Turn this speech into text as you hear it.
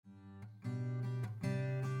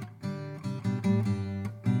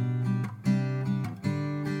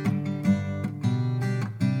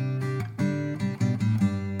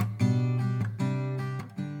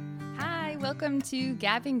Welcome to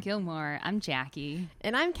Gavin Gilmore. I'm Jackie.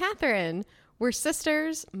 And I'm Catherine. We're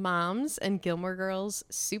sisters, moms, and Gilmore Girls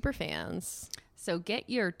super fans. So get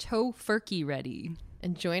your tofurkey ready.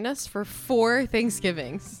 And join us for 4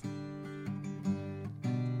 Thanksgivings.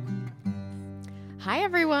 Hi,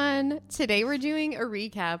 everyone. Today we're doing a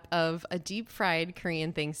recap of A Deep Fried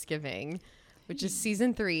Korean Thanksgiving, which is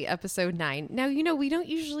season 3, episode 9. Now, you know, we don't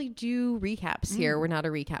usually do recaps here. We're not a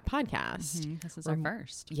recap podcast. Mm-hmm. This is our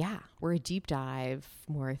first. Yeah, we're a deep dive,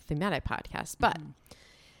 more thematic podcast. But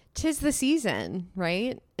 'tis the season,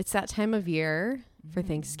 right? It's that time of year for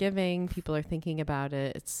Thanksgiving. People are thinking about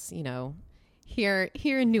it. It's, you know, here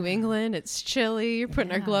in New England, it's chilly. You're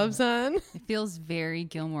putting our gloves on. It feels very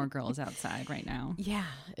Gilmore Girls outside right now. Yeah,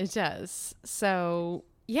 it does. So,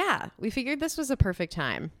 yeah, we figured this was a perfect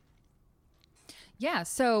time. Yeah,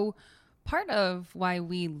 so part of why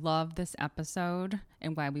we love this episode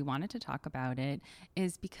and why we wanted to talk about it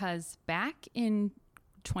is because back in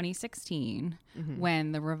 2016,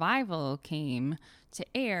 when the revival came to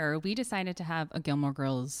air, we decided to have a Gilmore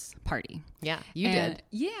Girls party. Yeah, you did.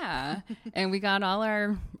 Yeah. And we got all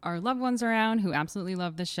our loved ones around who absolutely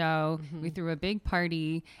love the show. We threw a big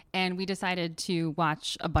party and we decided to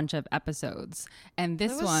watch a bunch of episodes. And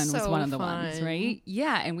this one was one of the ones, right?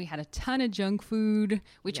 Yeah. And we had a ton of junk food.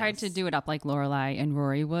 We tried to do it up like Lorelai and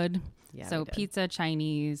Rory would. Yeah, so pizza,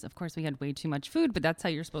 Chinese. Of course, we had way too much food, but that's how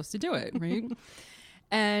you're supposed to do it, right?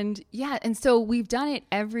 And yeah, and so we've done it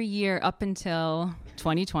every year up until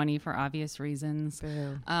 2020 for obvious reasons.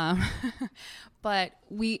 But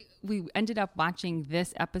we ended up watching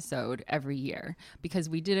this episode every year because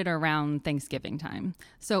we did it around Thanksgiving time.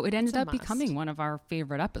 So it ended up becoming one of our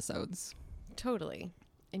favorite episodes. Totally.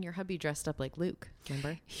 And your hubby dressed up like Luke,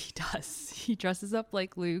 remember? He does. He dresses up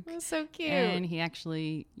like Luke. That's so cute. And he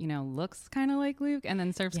actually, you know, looks kind of like Luke and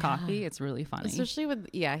then serves coffee. It's really funny. Especially with,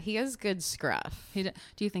 he has good scruff. Do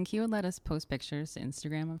you think he would let us post pictures to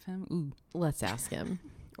Instagram of him? Ooh. Let's ask him.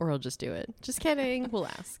 Or he'll just do it. Just kidding. We'll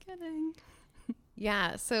ask. Kidding.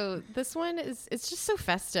 Yeah, so this one it's just so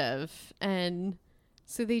festive. And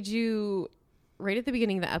so they do, right at the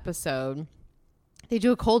beginning of the episode, they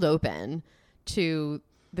do a cold open to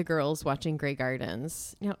the girls watching Grey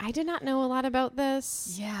Gardens. You know, I did not know a lot about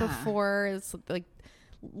this before. It's like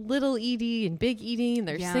little Edie and big Edie, and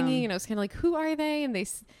they're singing, and I was kind of like, who are they? And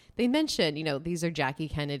they mentioned, you know, these are Jackie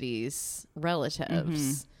Kennedy's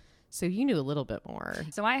relatives. So you knew a little bit more.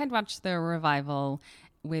 So I had watched the revival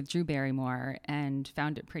with Drew Barrymore and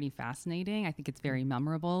found it pretty fascinating. I think it's very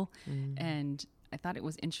memorable. And I thought it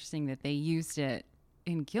was interesting that they used it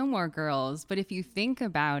in Gilmore Girls. But if you think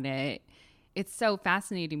about it, it's so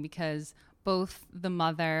fascinating because both the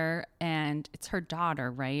mother and it's her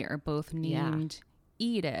daughter, right, are both named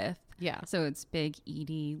Edith. Yeah. So it's Big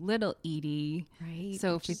Edie, Little Edie. Right.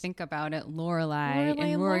 So if we think about it, Lorelai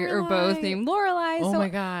and Rory are both named Lorelai. Oh my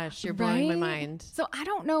gosh, you're blowing my mind. So I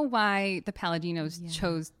don't know why the Palladinos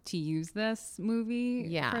chose to use this movie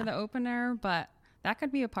for the opener, but that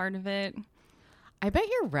could be a part of it. I bet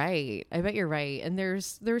you're right. And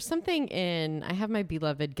there's something in, I have my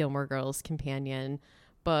beloved Gilmore Girls companion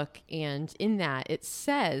book, and in that it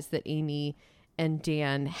says that Amy and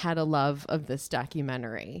Dan had a love of this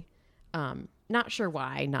documentary. Not sure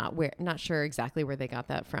why, not sure exactly where they got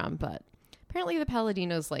that from, but apparently the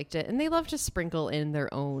Palladinos liked it, and they love to sprinkle in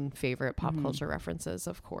their own favorite pop culture references,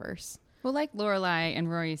 of course. Well, like Lorelai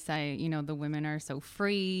and Rory say, you know, the women are so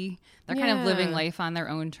free. They're kind of living life on their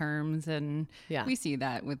own terms. And we see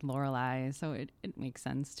that with Lorelai. So it makes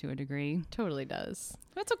sense to a degree. Totally does.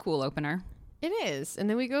 That's a cool opener. It is.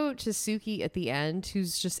 And then we go to Suki at the end,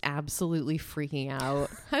 who's just absolutely freaking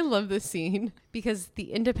out. I love this scene because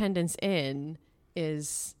the Independence Inn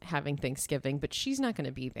is having Thanksgiving, but she's not going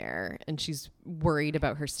to be there, and she's worried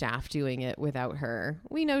about her staff doing it without her.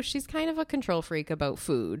 We know she's kind of a control freak about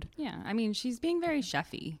food. Yeah, I mean, she's being very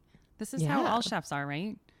chefy. This is how all chefs are,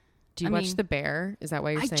 right? Do you watch The Bear? Is that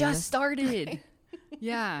why you're saying this? I just started.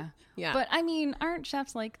 Yeah. But I mean, aren't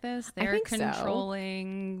chefs like this? They're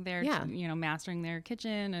controlling, so. They're, you know, mastering their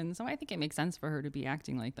kitchen. And so I think it makes sense for her to be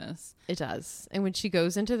acting like this. It does. And when she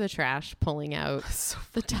goes into the trash, pulling out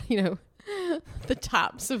the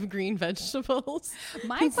tops of green vegetables.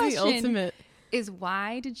 My question is,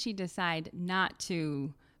 why did she decide not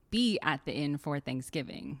to be at the inn for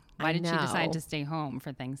Thanksgiving? Why did she decide to stay home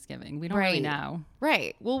for Thanksgiving? We don't really know.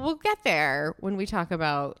 Right. Well, we'll get there when we talk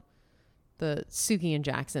about the Suki and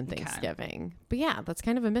Jackson Thanksgiving. Okay. But yeah, that's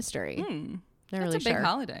kind of a mystery. That's really a big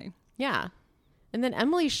holiday. Yeah. And then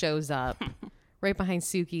Emily shows up right behind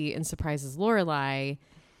Suki and surprises Lorelai.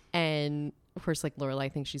 And of course, like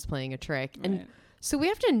Lorelai thinks she's playing a trick. Right. And so we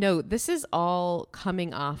have to note this is all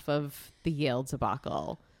coming off of the Yale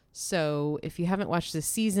debacle. So if you haven't watched this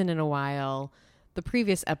season in a while, the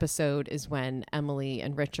previous episode is when Emily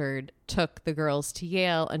and Richard took the girls to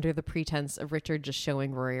Yale under the pretense of Richard just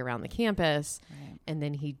showing Rory around the campus. Right. And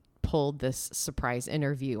then he pulled this surprise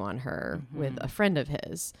interview on her with a friend of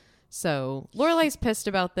his. So Lorelai's pissed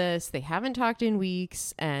about this. They haven't talked in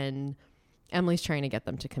weeks, and Emily's trying to get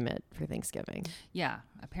them to commit for Thanksgiving. Yeah.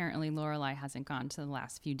 Apparently Lorelai hasn't gone to the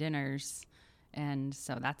last few dinners. And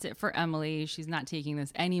so that's it for Emily. She's not taking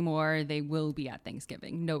this anymore. They will be at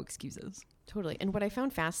Thanksgiving. No excuses. Totally. And what I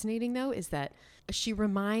found fascinating, though, is that she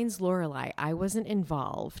reminds Lorelai, I wasn't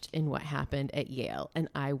involved in what happened at Yale, and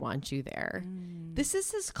I want you there. This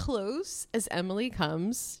is as close as Emily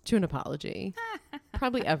comes to an apology,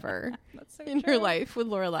 probably ever That's so in true. her life with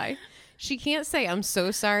Lorelai. She can't say, I'm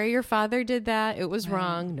so sorry your father did that. It was Right.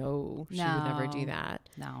 wrong. No, she would never do No. that.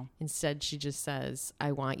 No. Instead, she just says,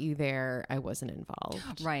 I want you there. I wasn't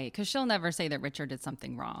involved. Right. Because she'll never say that Richard did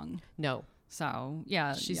something wrong. No, So,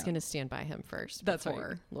 yeah. she's yeah. going to stand by him first That's right.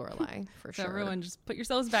 before Lorelai, for So sure. everyone just put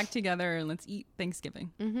yourselves back together and let's eat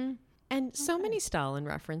Thanksgiving. Mm-hmm. And so many Stalin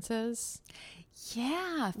references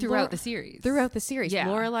Yeah. Throughout the series. throughout the series. Yeah,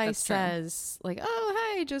 Lorelai that's true. says, like, oh,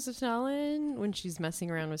 hi, Joseph Stalin, when she's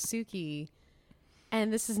messing around with Suki.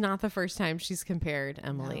 And this is not the first time she's compared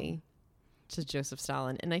Emily to Joseph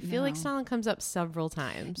Stalin. And I feel like No. Stalin comes up several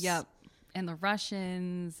times. Yep. And the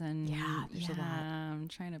Russians and Yeah, there's a lot. I'm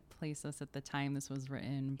trying to place us at the time this was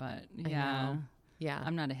written, but I yeah. know. Yeah.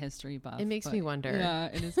 I'm not a history buff. It makes but me wonder. Yeah,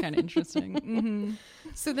 it is kind of interesting. Hmm.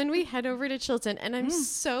 So then we head over to Chilton, and Mm. I'm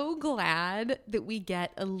so glad that we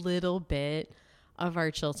get a little bit of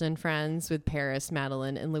our Chilton friends with Paris,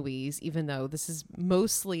 Madeline, and Louise, even though this is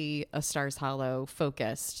mostly a Stars Hollow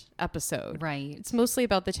focused episode. Right. It's mostly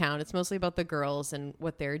about the town. It's mostly about the girls and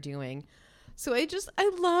what they're doing. So I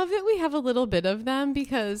love that we have a little bit of them,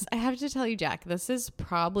 because I have to tell you, Jack, this is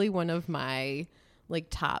probably one of my like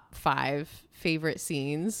top 5 favorite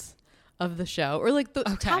scenes of the show, or like the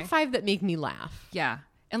top 5 that make me laugh. Yeah.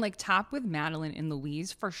 And like top with Madeline and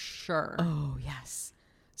Louise for sure. Oh, yes.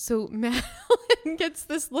 So Madeline gets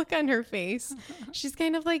this look on her face. She's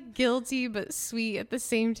kind of like guilty but sweet at the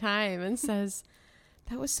same time, and says,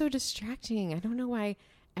 that was so distracting. I don't know why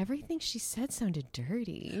everything she said sounded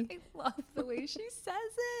dirty. I love the way she says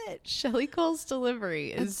it. Shelley Cole's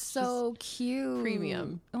delivery is It's so cute.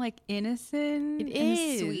 premium. Like innocent. It and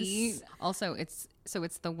is. sweet. Also, it's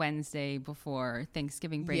the Wednesday before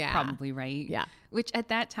Thanksgiving break, Yeah. probably, right? Yeah. Which at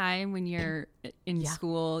that time when you're in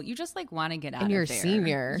school, you just like want to get out And of you're a there.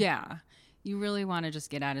 senior. Yeah. You really want to just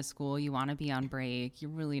get out of school. You want to be on break. You're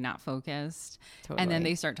really not focused. Totally. And then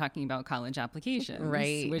they start talking about college applications.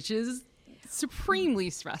 Right. Which is supremely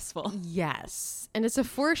stressful. Yes. And it's a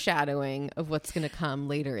foreshadowing of what's going to come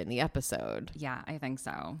later in the episode. Yeah, I think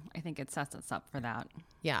so. I think it sets us up for that.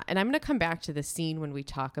 Yeah. And I'm going to come back to the scene when we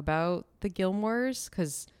talk about the Gilmores,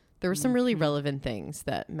 because there were some really relevant things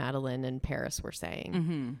that Madeline and Paris were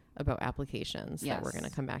saying about applications that we're Yes. going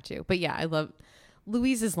to come back to. But yeah, I love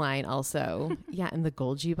Louise's line also. Yeah. And the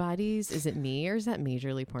Golgi bodies, is it me or is that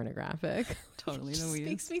majorly pornographic? Totally, Just Louise.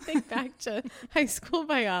 makes me think back to high school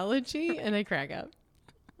biology, and I crack up.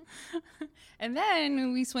 And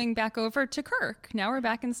then we swing back over to Kirk. Now we're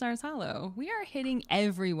back in Stars Hollow. We are hitting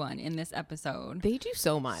everyone in this episode. They do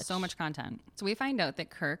so much. So much content. So we find out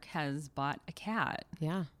that Kirk has bought a cat.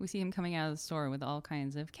 Yeah. We see him coming out of the store with all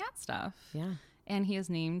kinds of cat stuff. Yeah. And he has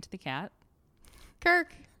named the cat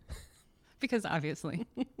Kirk. because obviously,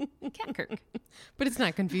 Cat Kirk. But it's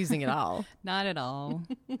not confusing at all. Not at all.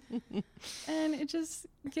 And it just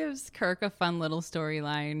gives Kirk a fun little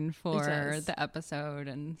storyline for does. the episode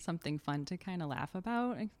and something fun to kind of laugh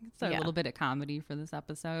about. It's a Yeah. little bit of comedy for this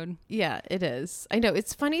episode. Yeah, it is. I know.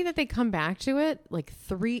 It's funny that they come back to it like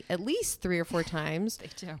at least 3 or 4 times They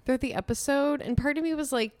do. throughout the episode. And part of me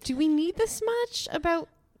was like, do we need this much about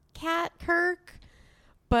Cat Kirk?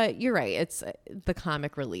 But you're right. It's the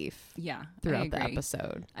comic relief Yeah. throughout I the agree.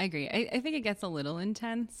 episode. I agree. I think it gets a little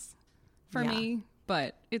intense for Yeah. me,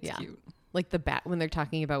 but it's Yeah. cute. Like when they're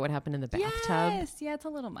talking about what happened in the bathtub. Yes. Yeah, it's a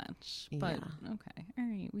little much. But Yeah. okay. All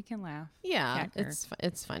right. We can laugh. Yeah, Cat Kirk.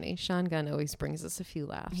 it's funny. Sean Gunn always brings us a few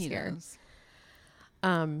laughs He here. does.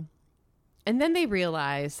 And then they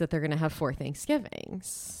realize that they're going to have 4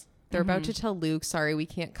 Thanksgivings. They're about to tell Luke, sorry, we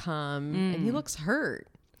can't come. And he looks hurt.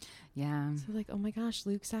 Yeah. So like, oh my gosh,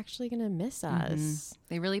 Luke's actually going to miss us.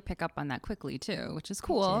 They really pick up on that quickly too, which is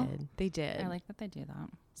cool. They did. I like that they do that.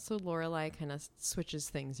 So Lorelai kind of switches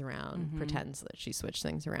things around, pretends that she switched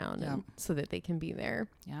things around and, so that they can be there.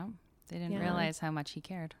 Yeah. They didn't realize how much he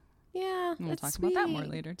cared. Yeah. And we'll talk about that more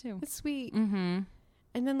later too. It's sweet. Mm-hmm.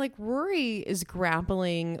 And then like Rory is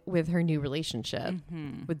grappling with her new relationship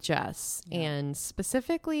with Jess and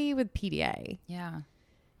specifically with PDA. Yeah.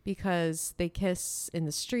 Because they kiss in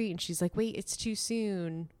the street and she's like, wait, it's too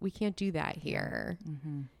soon. We can't do that here.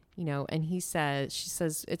 You know, and she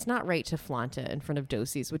says, it's not right to flaunt it in front of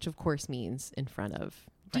Dosies, which of course means in front of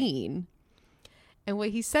Dean. And what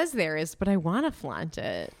he says there is, but I want to flaunt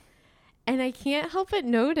it. And I can't help but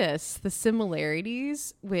notice the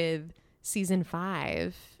similarities with season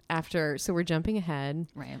 5 so we're jumping ahead.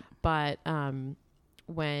 Right. But,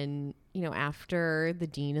 when, you know, after the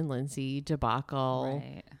Dean and Lindsay debacle,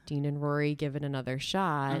 Dean and Rory give it another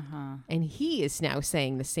shot. And he is now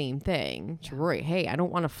saying the same thing to Rory. Hey, I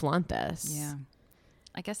don't want to flaunt this. Yeah.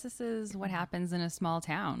 I guess this is what happens in a small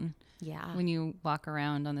town. Yeah. When you walk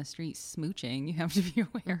around on the street smooching, you have to be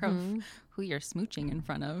aware of who you're smooching in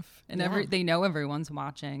front of. And they know everyone's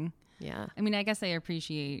watching. Yeah. I mean, I guess I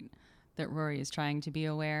appreciate that Rory is trying to be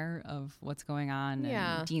aware of what's going on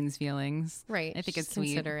and Dean's feelings. Right. I think it's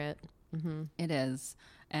sweet. Considerate. It is.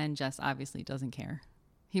 And Jess obviously doesn't care.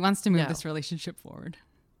 He wants to move this relationship forward.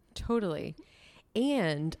 Totally.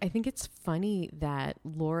 And I think it's funny that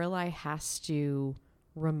Lorelai has to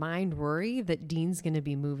remind Rory that Dean's going to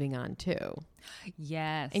be moving on too.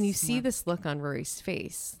 Yes. And you see this look on Rory's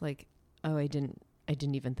face like, oh, I didn't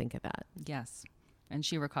even think of that. Yes. And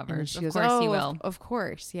she recovers. And she of goes, course he will. Of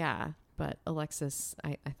course, yeah. But Alexis,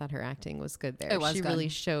 I thought her acting was good there. She good. really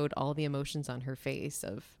showed all the emotions on her face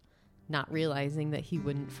of not realizing that he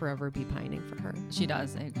wouldn't forever be pining for her. She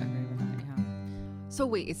does. I agree with that, yeah. So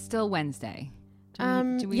wait, it's still Wednesday.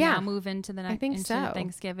 Do we now move into the next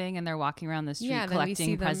Thanksgiving and they're walking around the street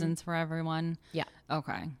collecting presents for everyone? Yeah.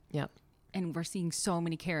 Okay. Yep. And we're seeing so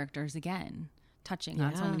many characters again, touching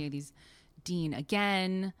on so many of these. Dean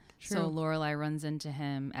again. True. So Lorelai runs into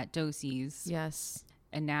him at Dosie's. Yes.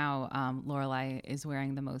 And now Lorelai is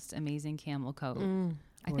wearing the most amazing camel coat.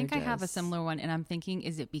 I think I have a similar one. And I'm thinking,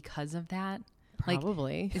 is it because of that?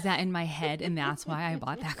 Probably. Like, is that in my head and that's why I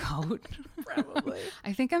bought that coat? Probably.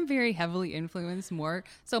 I think I'm very heavily influenced more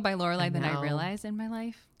so by Lorelai than I realized in my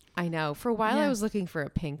life. I know. For a while I was looking for a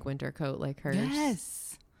pink winter coat like hers.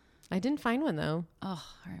 Yes. I didn't find one though. Oh,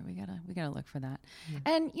 all right. We gotta look for that.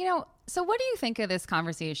 And you know, so what do you think of this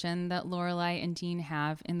conversation that Lorelai and Dean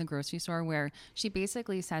have in the grocery store where she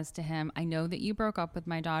basically says to him, I know that you broke up with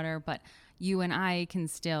my daughter, but you and I can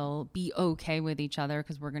still be okay with each other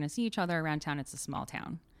because we're going to see each other around town. It's a small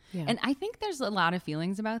town. Yeah. And I think there's a lot of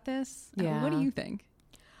feelings about this. Yeah. What do you think?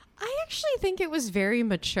 I actually think it was very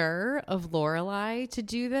mature of Lorelai to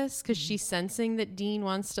do this because she's sensing that Dean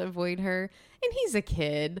wants to avoid her and he's a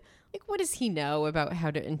kid. Like, what does he know about how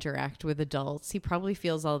to interact with adults? He probably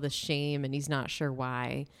feels all this shame and he's not sure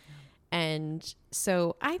why. And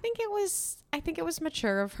so I think it was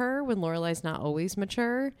mature of her when Lorelai's not always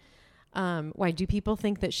mature. Why do people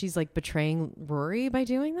think that she's like betraying Rory by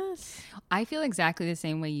doing this? I feel exactly the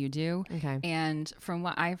same way you do. Okay. And from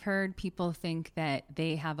what I've heard, people think that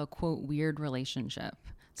they have a quote weird relationship.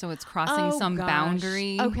 So it's crossing some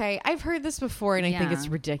boundary. Okay. I've heard this before and I think it's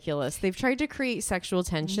ridiculous. They've tried to create sexual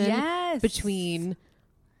tension between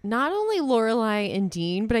not only Lorelai and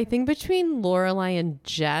Dean, but I think between Lorelai and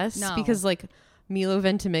Jess because like Milo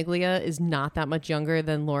Ventimiglia is not that much younger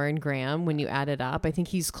than Lauren Graham when you add it up. I think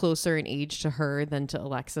he's closer in age to her than to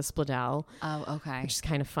Alexis Bledel. Oh, okay. Which is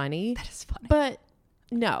kind of funny. That is funny. But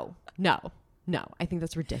no. I think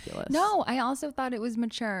that's ridiculous. No, I also thought it was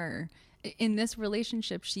mature. In this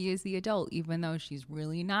relationship, she is the adult, even though she's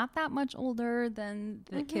really not that much older than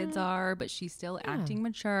the kids are, but she's still acting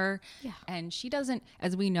mature. Yeah. And she doesn't,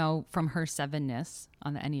 as we know from her 7-ness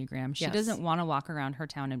on the Enneagram, she doesn't want to walk around her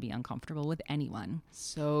town and be uncomfortable with anyone.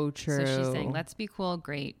 So true. So she's saying, let's be cool.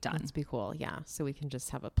 Great. Done. Let's be cool. Yeah. So we can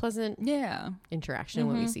just have a pleasant interaction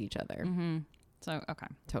when we see each other. So, okay.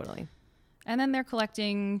 Totally. And then they're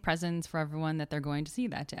collecting presents for everyone that they're going to see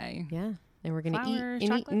that day. Yeah. And we're going to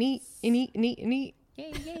eat and eat.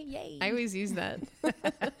 Yay. I always use that.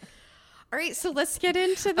 All right. So let's get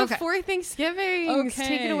into the 4 Thanksgivings. Okay.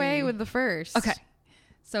 Take it away with the first. Okay.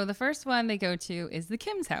 So the first one they go to is the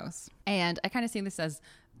Kim's house. And I kind of see this as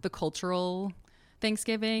the cultural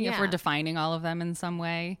Thanksgiving, if we're defining all of them in some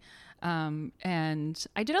way. And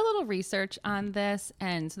I did a little research on this.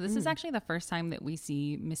 And so this is actually the first time that we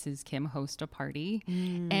see Mrs. Kim host a party.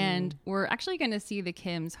 And we're actually going to see the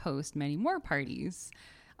Kims host many more parties.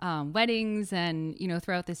 weddings. And,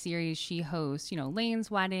 throughout the series, she hosts, Lane's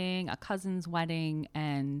wedding, a cousin's wedding,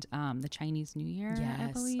 and the Chinese New Year, I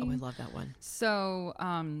believe. Oh, I love that one. So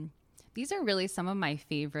these are really some of my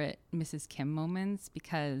favorite Mrs. Kim moments,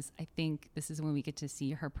 because I think this is when we get to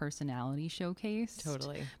see her personality showcased.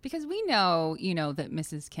 Totally. Because we know, that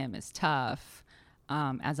Mrs. Kim is tough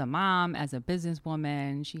as a mom, as a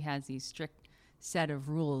businesswoman. She has these strict set of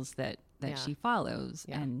rules that she follows,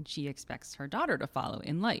 and she expects her daughter to follow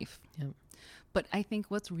in life. Yep. But I think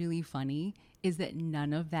what's really funny is that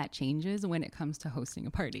none of that changes when it comes to hosting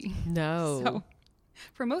a party. No. So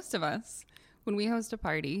for most of us, when we host a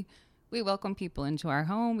party, we welcome people into our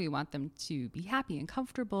home. We want them to be happy and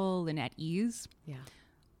comfortable and at ease. Yeah.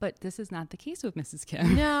 But this is not the case with Mrs.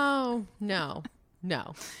 Kim. No.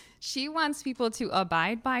 She wants people to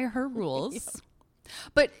abide by her rules. Yep.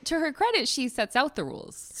 But to her credit, she sets out the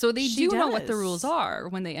rules. So they do know what the rules are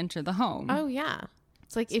when they enter the home. Oh, yeah.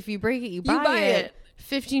 It's like, if you break it, you buy it.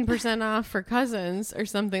 15% off for cousins or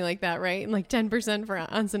something like that, right? And like 10% for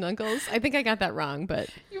aunts and uncles. I think I got that wrong, but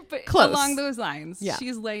close. Along those lines,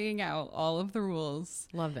 she's laying out all of the rules.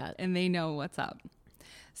 Love that. And they know what's up.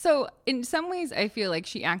 So in some ways, I feel like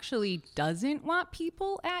she actually doesn't want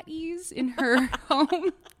people at ease in her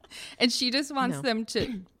home. And she just wants them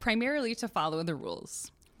to primarily to follow the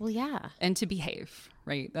rules. Well, yeah. And to behave,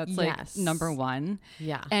 right? That's like number one.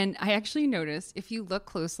 Yeah. And I actually noticed, if you look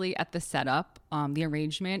closely at the setup, the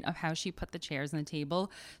arrangement of how she put the chairs on the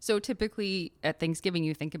table. So typically at Thanksgiving,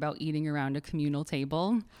 you think about eating around a communal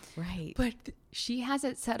table. Right. But she has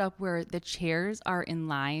it set up where the chairs are in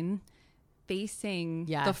line facing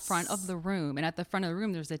the front of the room. And at the front of the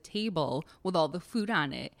room, there's a table with all the food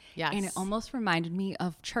on it. Yes. And it almost reminded me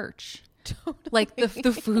of church. Totally. Like the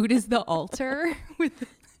food is the altar with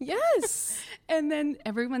yes. And then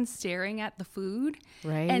everyone's staring at the food.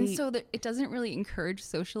 Right. And so that it doesn't really encourage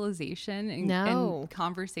socialization and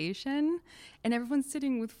conversation. And everyone's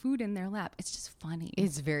sitting with food in their lap. It's just funny.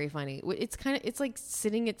 It's very funny. It's like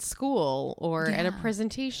sitting at school or at a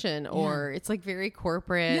presentation, or it's like very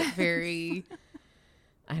corporate, very,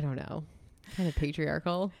 I don't know, kind of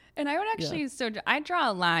patriarchal. And I would actually, I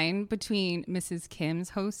draw a line between Mrs.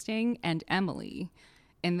 Kim's hosting and Emily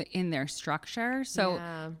in their structure. So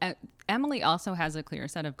Emily also has a clear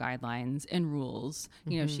set of guidelines and rules.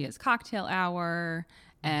 You know, she has cocktail hour,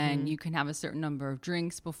 and you can have a certain number of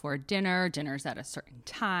drinks before dinner. Dinner's at a certain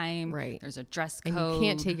time. Right. There's a dress code. And you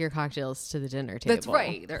can't take your cocktails to the dinner table. That's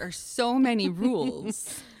right. There are so many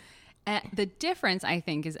rules. The difference, I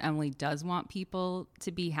think, is Emily does want people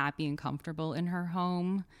to be happy and comfortable in her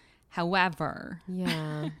home. However,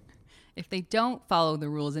 if they don't follow the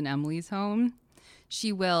rules in Emily's home,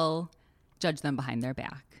 she will judge them behind their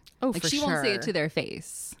back. Oh, like, for she sure. won't say it to their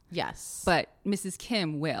face. Yes. But Mrs.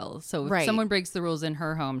 Kim will. So if someone breaks the rules in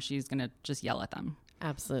her home, she's going to just yell at them.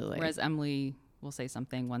 Absolutely. Whereas Emily will say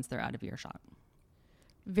something once they're out of earshot.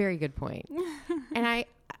 Very good point. And I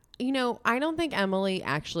don't think Emily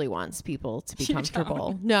actually wants people to be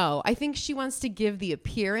comfortable. No, I think she wants to give the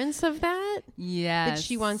appearance of that. Yes. That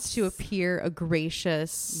she wants to appear a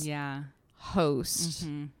gracious host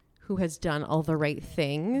who has done all the right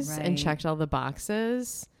things and checked all the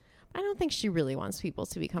boxes. I don't think she really wants people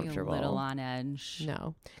to be comfortable. Be a little on edge.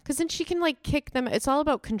 No. Because then she can kick them. It's all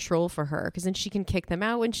about control for her. Because then she can kick them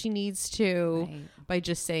out when she needs to by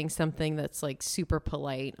just saying something that's super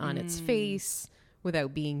polite on its face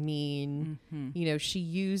without being mean. You know, she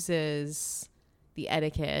uses the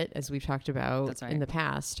etiquette, as we've talked about in the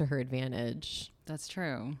past, to her advantage. That's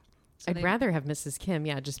true. So I'd rather have Mrs. Kim,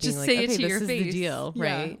 just being say it to this your is face. the deal,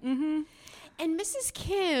 right? And Mrs.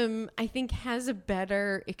 Kim, I think, has a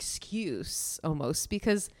better excuse almost,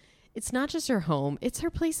 because it's not just her home, it's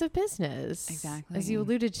her place of business. Exactly. As you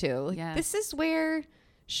alluded to. This is where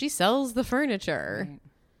she sells the furniture. Right.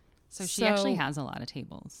 So she actually has a lot of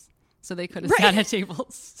tables. So they could have sat at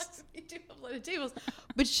tables. We do have a lot of tables.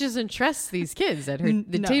 But she doesn't trust these kids at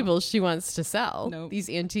the tables she wants to sell. Nope.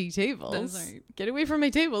 These antique tables. That's right. Get away from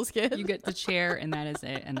my tables, kid. You get the chair and that is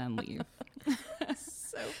it, and then leave.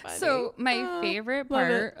 So funny. So my favorite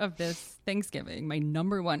part of this Thanksgiving, my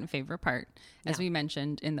number one favorite part, as we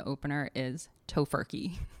mentioned in the opener, is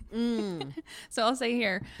tofurkey. So I'll say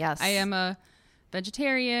here, I am a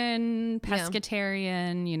vegetarian,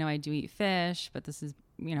 pescatarian. You know, I do eat fish, but this is,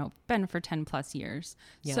 been for 10 plus years.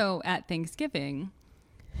 So at Thanksgiving,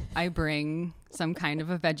 I bring some kind of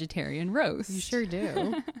a vegetarian roast. You sure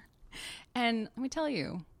do. And let me tell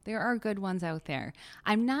you, there are good ones out there.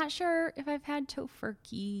 I'm not sure if I've had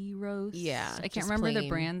tofurkey roast. Yeah, I can't remember the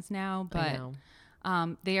brands now, but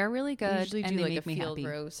they are really good. They usually and do they make a me field happy.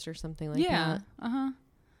 roast or something like that.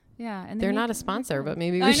 Yeah, and they're not a sponsor, but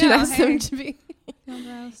maybe we should ask them to be. Field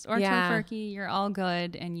roast or tofurkey. You're all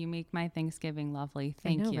good, and you make my Thanksgiving lovely.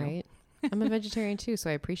 Thank you. Right? I'm a vegetarian too,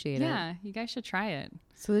 so I appreciate it. Yeah, you guys should try it.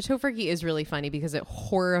 So the tofurkey is really funny because it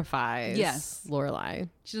horrifies Lorelai.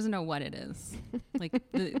 She doesn't know what it is. Like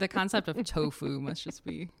the concept of tofu must just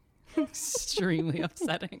be extremely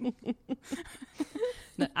upsetting.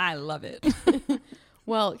 I love it.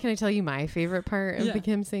 Well, can I tell you my favorite part of the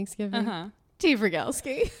Kim's Thanksgiving? Dave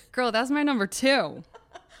Rogalski. Girl, that's my number 2.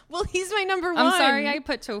 Well, he's my number 1. I'm sorry I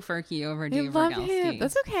put tofurkey over Dave Rogalski. Him.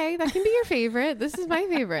 That's okay. That can be your favorite. This is my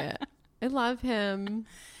favorite. I love him.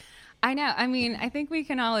 I know. I mean, I think we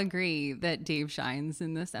can all agree that Dave shines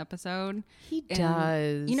in this episode. He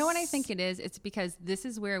does. You know what I think it is? It's because this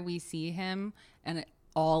is where we see him and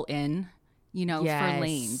all in, for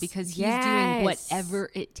Lane, because he's doing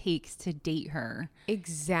whatever it takes to date her.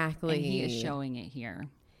 Exactly. And he is showing it here.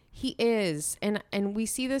 He is. And we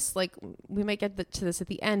see this, like, we might get to this at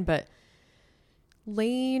the end, but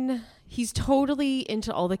Lane, he's totally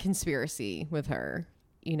into all the conspiracy with her.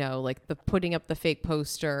 Like the putting up the fake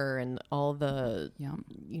poster and all the,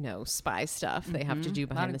 spy stuff they have to do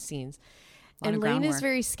behind the scenes. And Lane is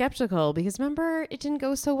very skeptical because remember, it didn't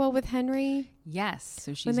go so well with Henry. Yes.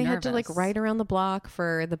 So she's when they nervous. had to like ride around the block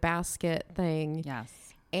for the basket thing. Yes.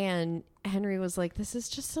 And Henry was like, this is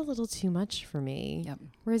just a little too much for me. Yep.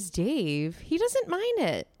 Whereas Dave, he doesn't mind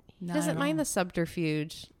it. He doesn't mind the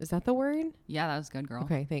subterfuge. Is that the word? Yeah, that was good, girl.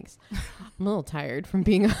 Okay, thanks. I'm a little tired from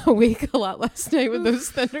being awake a lot last night with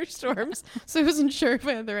those thunderstorms. So I wasn't sure if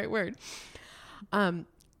I had the right word.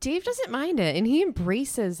 Dave doesn't mind it and he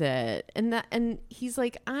embraces it. And he's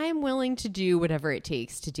like, I'm willing to do whatever it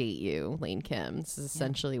takes to date you, Lane Kim. This is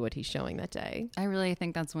essentially what he's showing that day. I really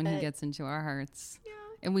think that's when he gets into our hearts. Yeah.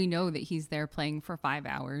 And we know that he's there playing for 5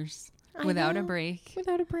 hours. Without a break.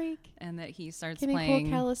 And that he starts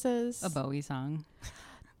playing a Bowie song.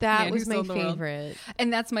 That was my favorite.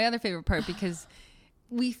 And that's my other favorite part because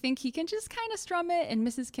we think he can just kind of strum it and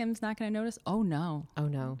Mrs. Kim's not going to notice. Oh, no.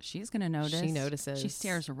 She's going to notice. She notices. She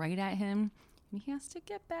stares right at him. And he has to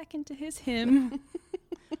get back into his hymn.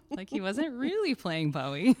 Like he wasn't really playing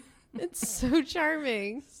Bowie. It's so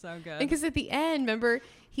charming. So good. Because at the end, remember,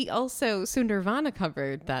 so Nirvana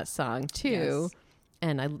covered that song too. Yes.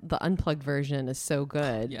 And the unplugged version is so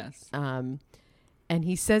good. Yes. And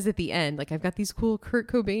he says at the end, like, I've got these cool Kurt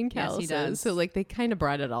Cobain calluses. Yes, he does. So, like, they kind of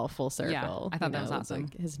brought it all full circle. Yeah, I thought that was awesome.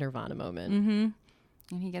 Like his Nirvana moment.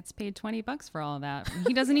 Mm-hmm. And he gets paid $20 for all of that.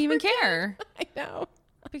 He doesn't even care. I know.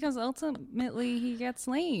 Because ultimately he gets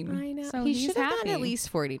Lane. I know. So he should have gotten at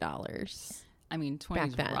least $40. I mean, 20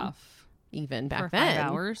 is rough. Even back for then. 5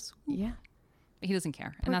 hours. Yeah. He doesn't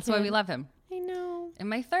care. And that's why we love him. I know. And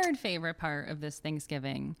my third favorite part of this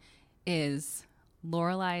Thanksgiving is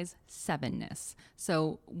Lorelai's 7-ness.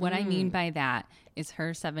 So what I mean by that is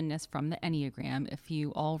her 7-ness from the Enneagram. If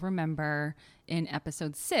you all remember in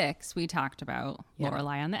episode 6, we talked about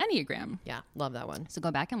Lorelai on the Enneagram. Yeah, love that one. So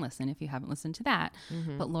go back and listen if you haven't listened to that.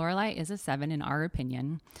 But Lorelai is a 7 in our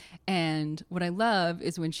opinion. And what I love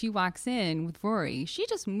is when she walks in with Rory, she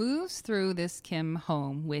just moves through this Kim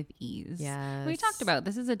home with ease. Yes. We talked about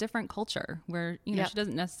this is a different culture where, she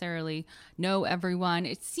doesn't necessarily know everyone.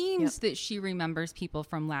 It seems that she remembers people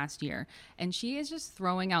from last year. And she is just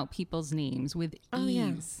throwing out people's names with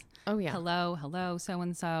ease. Oh, yeah. Hello,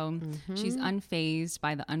 so-and-so. She's unfazed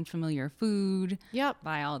by the unfamiliar food. Yep.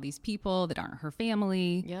 By all these people that aren't her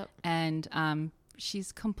family. Yep. And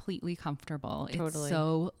she's completely comfortable. Totally. It's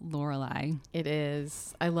so Lorelai. It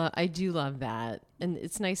is. I do love that. And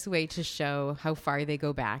it's a nice way to show how far they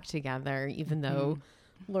go back together, even though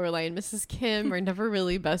Lorelai and Mrs. Kim are never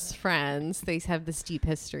really best friends. They have this deep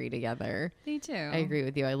history together. They do. I agree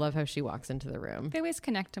with you. I love how she walks into the room. They always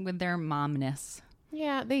connect with their momness.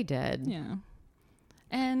 Yeah, they did. Yeah.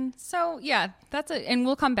 And so, that's it. And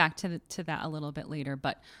we'll come back to that a little bit later.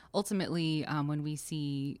 But ultimately, when we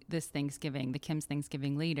see this Thanksgiving, the Kim's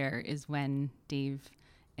Thanksgiving later is when Dave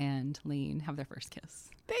and Lane have their first kiss.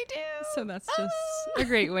 They do. So that's just a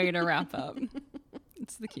great way to wrap up.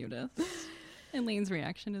 It's the cutest. And Lane's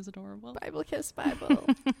reaction is adorable. Bible kiss, Bible.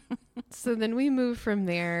 So then we move from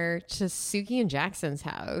there to Suki and Jackson's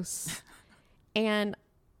house. And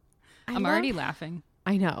I'm already laughing.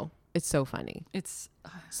 I know. It's so funny. It's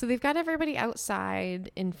so they've got everybody outside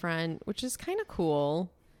in front, which is kind of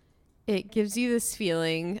cool. It gives you this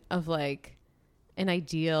feeling of like an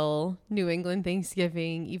ideal New England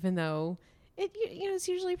Thanksgiving, even though it's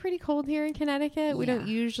usually pretty cold here in Connecticut. Yeah. We don't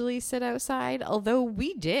usually sit outside, although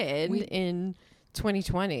we did in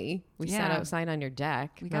 2020. We sat outside on your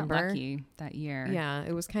deck. We got lucky that year. Yeah,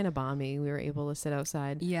 it was kind of balmy. We were able to sit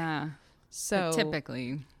outside. Yeah. So but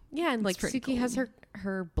typically Yeah, and like pretty Suki has cool.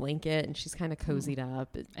 her blanket and she's kind of cozied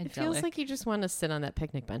up. It feels Idyllic. like you just want to sit on that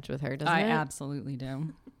picnic bench with her, doesn't I it? absolutely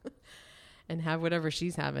do. And have whatever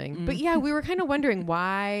she's having. Mm. But yeah, we were kind of wondering,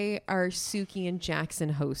 why are Suki and Jackson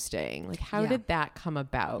hosting? Like, how Yeah. did that come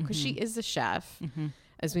about? Because she is a chef,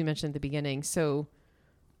 as we mentioned at the beginning. So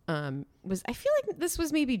I feel like this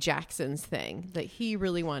was maybe Jackson's thing, that he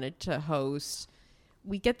really wanted to host.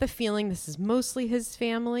 We get the feeling this is mostly his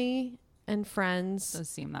family and friends. Does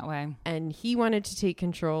seem that way. And he wanted to take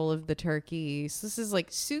control of the turkey. So this is like,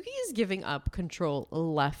 Suki is giving up control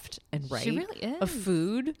left and right. She really is. Of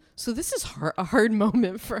food. So this is a hard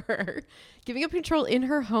moment for her. Giving up control in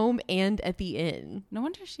her home and at the inn. No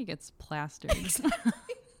wonder she gets plastered.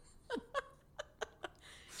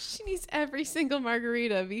 She needs every single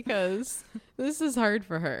margarita because this is hard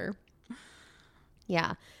for her.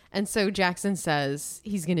 Yeah. And so Jackson says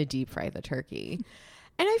he's going to deep fry the turkey.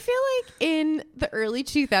 And I feel like in the early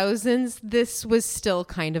 2000s, this was still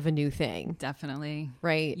kind of a new thing, Definitely.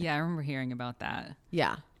 right? Yeah, I remember hearing about that.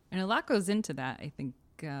 Yeah. And a lot goes into that, I think,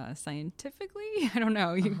 scientifically. I don't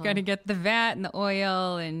know. You've got to get the vat and the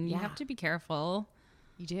oil, and you have to be careful.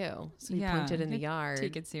 You do. So he Yeah, pointed in the you yard.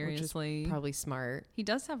 take it seriously. Which is probably smart. He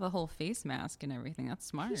does have a whole face mask and everything. That's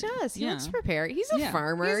smart. He does. He Yeah. looks prepared. He's a Yeah.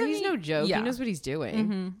 farmer. He's no joke. Yeah. He knows what he's doing.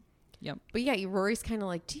 Mm-hmm. Yep. But yeah, Rory's kind of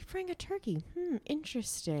like, deep frying a turkey.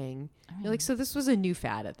 Interesting. I mean, You're like, so this was a new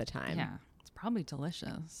fad at the time. yeah. It's probably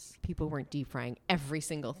delicious. People weren't deep frying every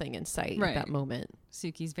single thing in sight Right. at that moment.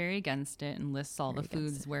 Suki's very against it and lists all Very the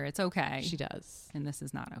against foods where it's okay. She does. And this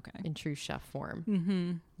is not okay. In true chef form.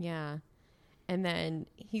 Mm-hmm. Yeah. And then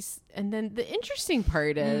the interesting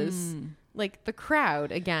part is like the crowd,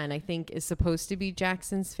 again, I think is supposed to be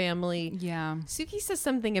Jackson's family. Yeah. Suki says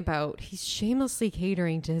something about he's shamelessly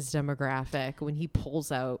catering to his demographic when he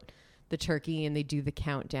pulls out the turkey and they do the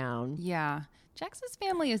countdown. Yeah. Jackson's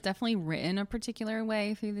family is definitely written a particular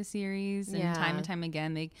way through the series. And time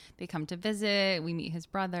again, they come to visit. We meet his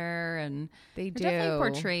brother, and They they're do.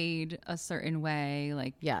 definitely portrayed a certain way,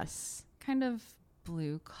 like Yes. kind of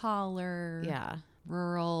blue collar. Yeah.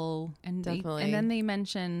 Rural, and Definitely. and then they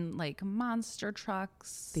mention like monster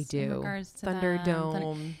trucks. They in do. regards to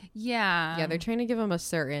Thunderdome. Yeah, Yeah, they're trying to give them a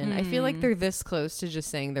certain. I feel like they're this close to just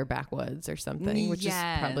saying they're backwoods or something, which is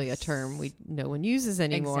probably a term no one uses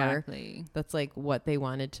anymore. Exactly. That's like what they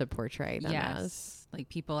wanted to portray them as. Like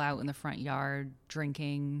people out in the front yard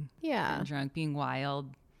drinking, Yeah. getting drunk, being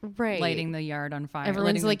wild, Right. lighting the yard on fire. Everyone's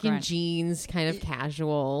lighting the like in grunt. jeans, kind of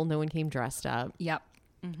casual. No one came dressed up. Yep.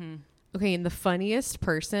 Mm-hmm. Okay, and the funniest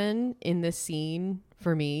person in this scene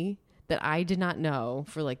for me that I did not know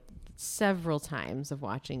for like several times of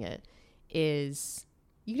watching it is,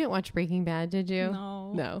 you didn't watch Breaking Bad, did you?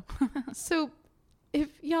 No. So if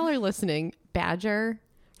y'all are listening, Badger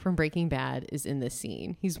from Breaking Bad is in this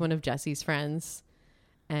scene. He's one of Jesse's friends.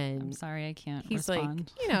 And I'm sorry, I can't he's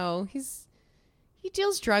respond. like, he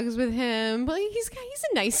deals drugs with him, but he's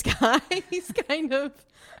a nice guy. He's kind of,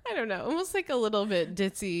 I don't know, almost like a little bit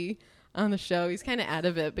ditzy on the show. He's kind of out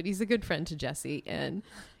of it, but he's a good friend to Jesse, and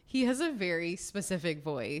he has a very specific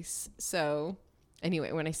voice. So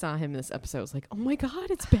anyway, when I saw him in this episode, I was like, oh my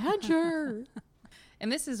God, it's Badger.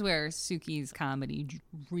 And this is where Suki's comedy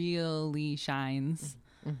really shines,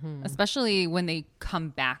 especially when they come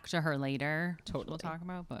back to her later. Which we'll talk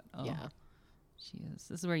about, but Yeah, she is.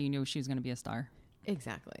 This is where you knew she was going to be a star.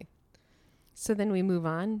 exactly. So then we move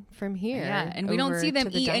on from here. Yeah, and we don't see them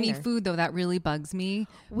eat any food, though. That really bugs me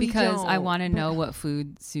because I want to know what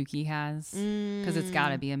food Suki has because it's got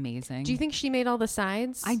to be amazing. Do you think she made all the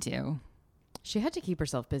sides? I do. She had to keep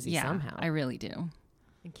herself busy somehow. I really do.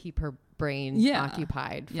 And keep her brain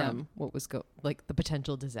occupied from what was like the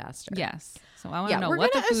potential disaster. Yes. So I want to know we're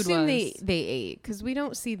what the gonna food assume was. they ate because we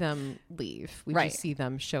don't see them leave. We Right. just see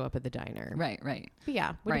them show up at the diner. Right. But yeah,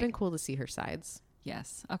 would have Right. been cool to see her sides.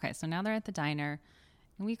 Yes. Okay. So now they're at the diner,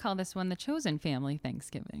 and we call this one the Chosen Family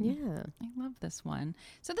Thanksgiving. Yeah. I love this one.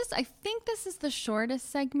 So I think this is the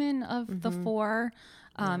shortest segment of the four.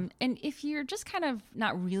 And if you're just kind of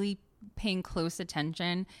not really paying close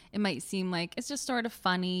attention, it might seem like it's just sort of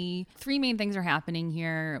funny. Three main things are happening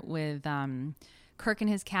here with Kirk and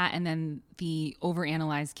his cat, and then the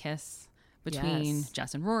overanalyzed kiss between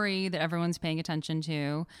Jess and Rory that everyone's paying attention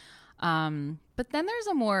to. But then there's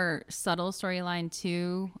a more subtle storyline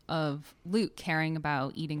too of Luke caring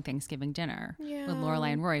about eating Thanksgiving dinner with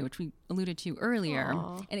Lorelai and Rory, which we alluded to earlier.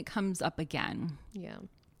 Aww. And it comes up again. Yeah.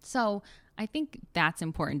 So I think that's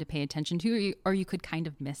important to pay attention to, or you could kind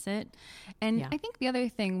of miss it. And I think the other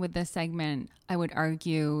thing with this segment, I would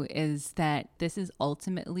argue, is that this is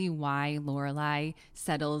ultimately why Lorelai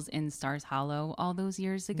settles in Stars Hollow all those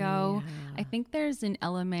years ago. I think there's an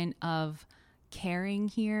element of caring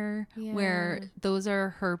here where those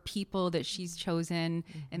are her people that she's chosen,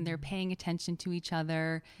 and they're paying attention to each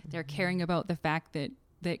other. They're caring about the fact that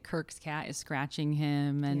Kirk's cat is scratching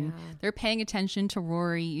him, and they're paying attention to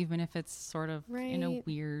Rory, even if it's sort of in a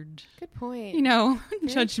weird, good point,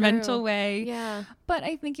 judgmental way. Yeah. But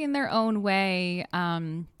I think in their own way,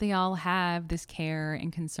 they all have this care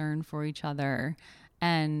and concern for each other.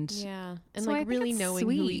 And and so like really knowing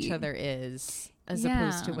who each sweet. other is, as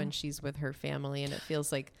opposed to when she's with her family, and it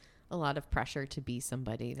feels like a lot of pressure to be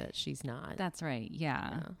somebody that she's not. That's right.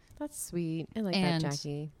 Yeah. That's sweet. I like that,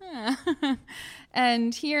 Jackie.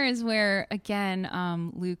 And here is where, again,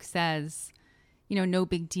 Luke says, no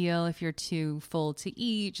big deal if you're too full to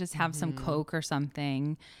eat, just have some Coke or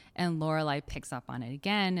something. And Lorelai picks up on it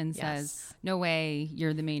again and says, no way,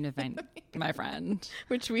 you're the main event, my friend.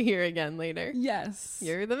 Which we hear again later. Yes.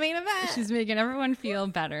 You're the main event. She's making everyone feel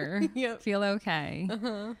better, feel okay.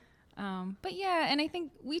 Uh-huh. But yeah, and I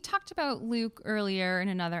think we talked about Luke earlier in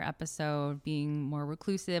another episode being more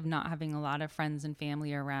reclusive, not having a lot of friends and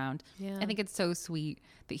family around. Yeah. I think it's so sweet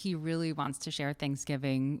that he really wants to share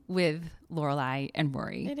Thanksgiving with Lorelai and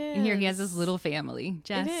Rory. It is. And here he has this little family.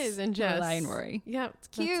 Jess, it is, and Jess. Lorelai and Rory. Yeah, it's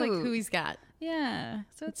cute. That's like who he's got. Yeah,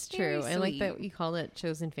 so it's true. Sweet. I like that you call it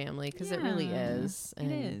chosen family, because it really is.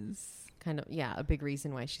 And it is kind of a big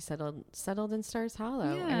reason why she settled in Stars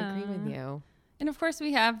Hollow. I agree with you. And of course,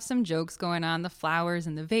 we have some jokes going on, the flowers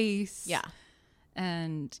in the vase. Yeah.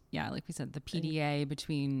 And like we said, the PDA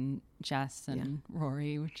between Jess and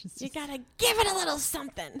Rory, which is just... You gotta give it a little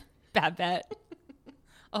something. Babette.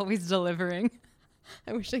 Always delivering.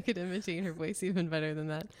 I wish I could imitate her voice even better than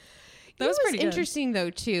that. That was pretty interesting, though,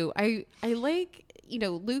 too. I like,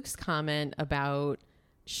 Luke's comment about,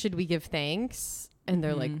 should we give thanks? And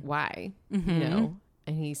they're like, why?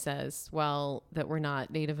 And he says, well, that we're not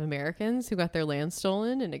Native Americans who got their land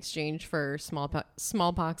stolen in exchange for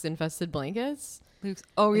smallpox infested blankets. Luke's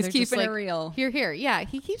always keeping it real. Here. Yeah,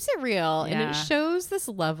 he keeps it real. And it shows this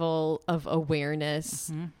level of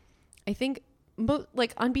awareness. I think,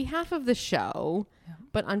 on behalf of the show,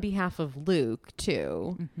 but on behalf of Luke,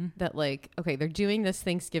 too, that okay, they're doing this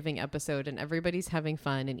Thanksgiving episode and everybody's having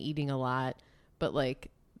fun and eating a lot. But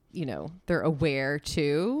they're aware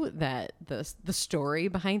too that the story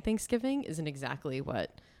behind Thanksgiving isn't exactly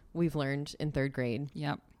what we've learned in third grade.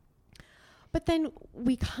 Yep. But then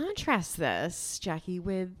we contrast this, Jackie,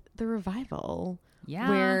 with the revival. Yeah.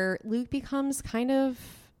 Where Luke becomes kind of,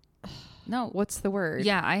 what's the word?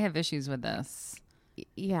 Yeah, I have issues with this.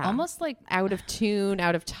 Yeah. Almost like out of tune,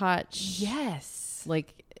 out of touch. Yes.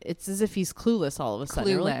 Like it's as if he's clueless all of a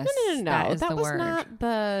sudden. Clueless. Like, no. That was not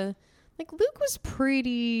the... Luke was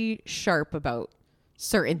pretty sharp about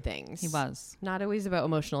certain things. He was. Not always about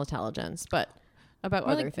emotional intelligence, but about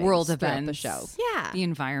other things. World throughout events. the show. Yeah. The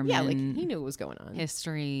environment. Yeah, he knew what was going on.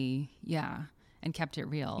 History. Yeah. And kept it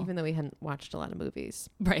real. Even though he hadn't watched a lot of movies.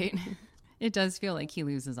 Right. It does feel like he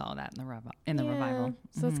loses all that in the revival.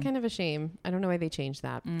 So it's kind of a shame. I don't know why they changed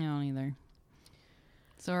that. No, either.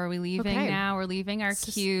 So are we leaving now? We're leaving our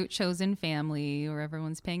cute chosen family where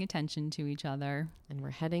everyone's paying attention to each other. And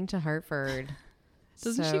we're heading to Hartford.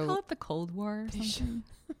 Doesn't she call it the Cold War or something?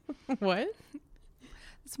 What?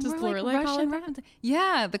 It's more like Russian reference.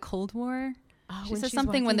 Yeah, the Cold War. Oh, she says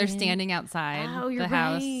something when they're standing outside the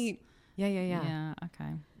house. Right. Yeah. Yeah,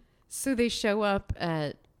 okay. So they show up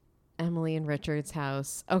at Emily and Richard's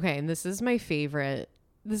house. Okay, and this is my favorite.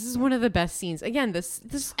 This is one of the best scenes. Again,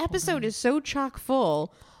 this episode is so chock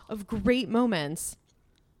full of great moments.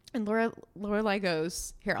 And Lorelai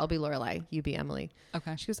goes, here, I'll be Lorelai. You be Emily.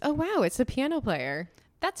 Okay. She goes, oh, wow, it's a piano player.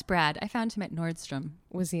 That's Brad. I found him at Nordstrom.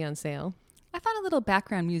 Was he on sale? I thought a little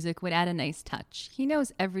background music would add a nice touch. He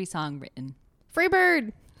knows every song written.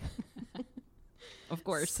 Freebird. Of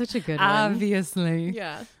course. Such a good one. Obviously.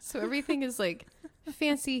 Yeah. So everything is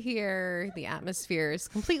fancy here. The atmosphere is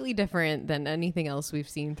completely different than anything else we've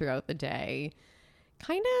seen throughout the day.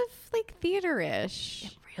 Kind of theater-ish.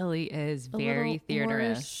 It really is very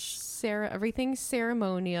theater-ish. Everything's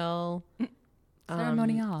ceremonial.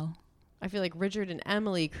 Ceremonial. I feel like Richard and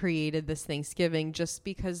Emily created this Thanksgiving just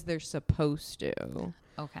because they're supposed to.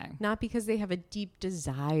 Okay. Not because they have a deep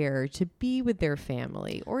desire to be with their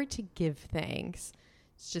family or to give thanks.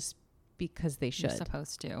 It's just because they should. You're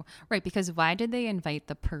supposed to. Right, because why did they invite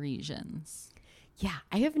the Parisians? Yeah,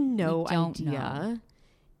 I have no idea.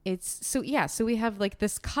 So we have like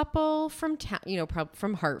this couple from town,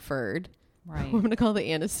 from Hartford. Right. I'm going to call the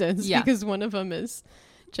Anistons Yeah. because one of them is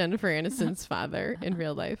Jennifer Aniston's father in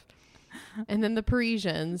real life. And then the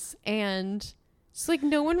Parisians, and it's like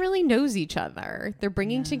no one really knows each other. They're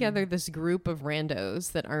bringing together this group of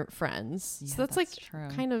randos that aren't friends. Yeah, so that's like true.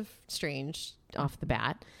 kind of strange off the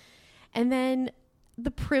bat. And then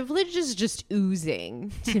the privilege is just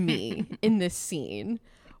oozing to me in this scene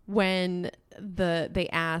when they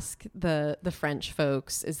ask the French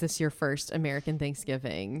folks, "Is this your first American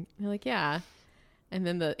Thanksgiving?" They're like, "Yeah." And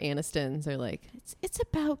then the Anistons are like, it's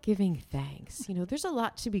about giving thanks. There's a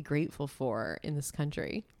lot to be grateful for in this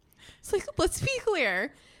country. It's like, let's be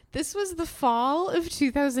clear. This was the fall of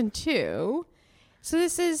 2002. So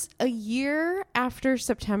this is a year after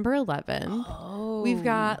September 11th. Oh. We've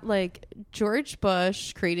got like George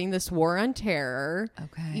Bush creating this war on terror.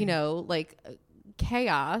 Okay. Like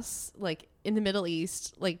chaos, like in the Middle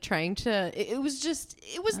East, like trying to, it was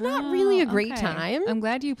not really a great time. I'm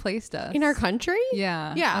glad you placed us In our country?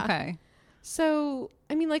 Yeah. Yeah. Okay. So,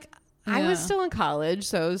 I mean, like, I was still in college,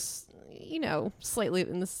 so I was, slightly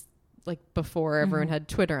in this, like, before everyone had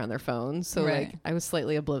Twitter on their phones. So, Right. like, I was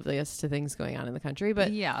slightly oblivious to things going on in the country.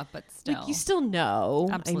 But, yeah, but still. like, you still know.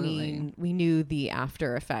 Absolutely. I mean, we knew the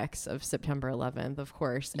after effects of September 11th, of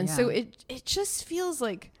course. And so it just feels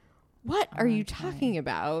like, what are you talking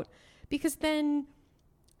about? Because then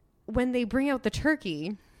when they bring out the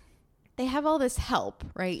turkey, they have all this help,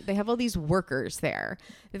 right? They have all these workers there.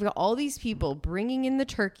 They've got all these people bringing in the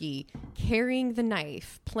turkey, carrying the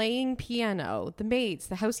knife, playing piano, the maids,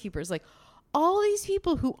 the housekeepers, like all these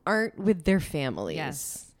people who aren't with their families.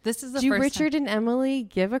 Yes. This is the Do first Richard and Emily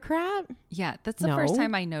give a crap? Yeah, that's the first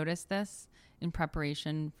time I noticed this in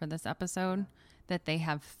preparation for this episode, that they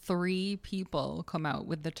have 3 people come out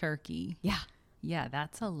with the turkey. Yeah. Yeah,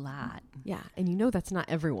 that's a lot. Yeah. And that's not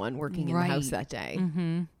everyone working in the house that day.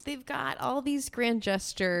 Mm-hmm. They've got all these grand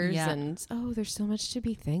gestures Yeah. and, there's so much to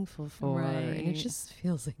be thankful for. And it Right. just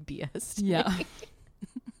feels like BS. to Yeah.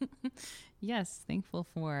 me. Yes, thankful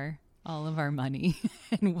for all of our money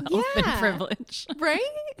and wealth Yeah. and privilege.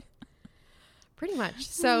 Right? Pretty much.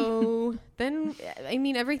 So then, I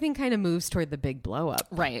mean, everything kind of moves toward the big blow up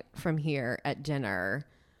Right. from here at dinner,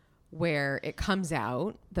 where it comes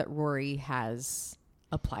out that Rory has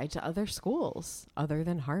applied to other schools other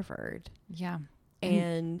than Harvard. Yeah.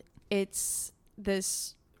 And it's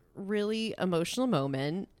this really emotional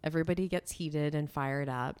moment. Everybody gets heated and fired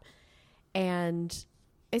up. And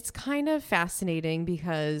it's kind of fascinating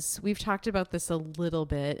because we've talked about this a little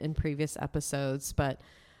bit in previous episodes, but,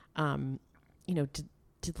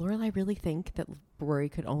 did Lorelai really think that Rory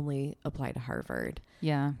could only apply to Harvard?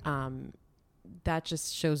 Yeah. That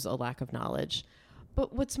just shows a lack of knowledge.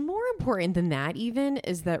 But what's more important than that even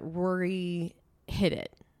is that Rory hid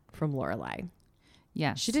it from Lorelai.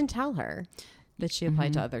 Yeah. She didn't tell her that she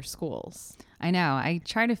applied to other schools. I know. I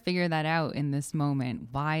try to figure that out in this moment.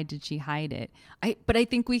 Why did she hide it? But I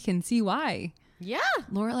think we can see why. Yeah.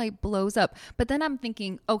 Lorelai blows up. But then I'm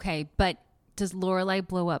thinking, okay, but does Lorelai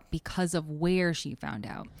blow up because of where she found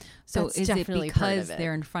out? So That's is it definitely part because of it.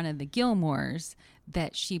 they're in front of the Gilmores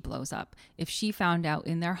that she blows up? If she found out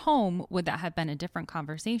in their home, would that have been a different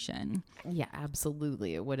conversation? Yeah,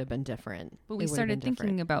 absolutely. It would have been different. But we It would have started been thinking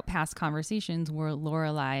different. about past conversations where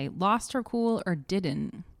Lorelai lost her cool or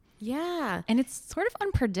didn't. Yeah, And it's sort of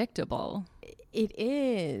unpredictable. it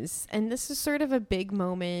is. And this is sort of a big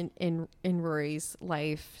moment in Rory's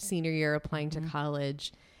life, senior year, applying to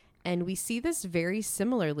college. And we see this very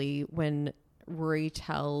similarly when Rory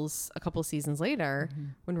tells, a couple seasons later,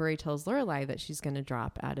 when Rory tells Lorelai that she's going to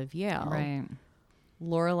drop out of Yale. Right.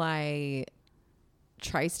 Lorelai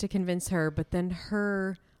tries to convince her, but then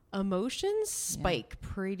her emotions spike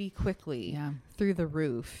pretty quickly through the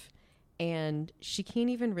roof. And she can't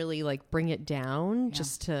even really like bring it down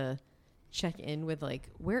just to check in with like,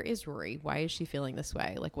 where is Rory? Why is she feeling this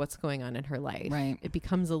way? Like, what's going on in her life? Right. It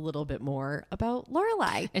becomes a little bit more about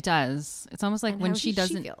Lorelai. It does. It's almost like and when how she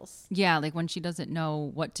doesn't, feels. yeah, like when she doesn't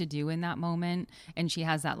know what to do in that moment and she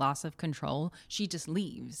has that loss of control, she just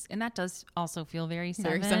leaves. And that does also feel very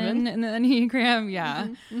seven in the Enneagram. Yeah.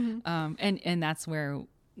 And that's where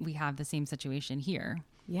we have the same situation here.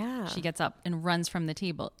 Yeah. She gets up and runs from the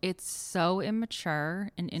table. It's so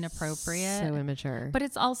immature and inappropriate. So immature. But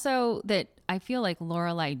it's also that I feel like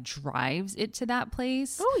Lorelai drives it to that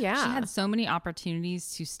place. Oh, yeah. She had so many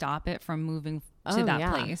opportunities to stop it from moving to that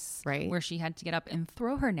place. Right. Where she had to get up and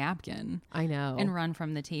throw her napkin I know. and run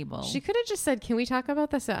from the table. She could have just said, can we talk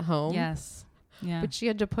about this at home? Yes. Yeah. But she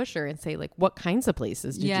had to push her and say, like, what kinds of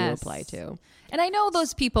places did you Yes. apply to? And I know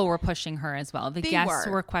those people were pushing her as well. The They guests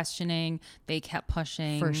were. were questioning. They kept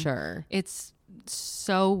pushing. For sure. It's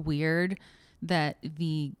so weird that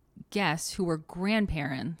the guests who were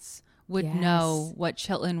grandparents would Yes. know what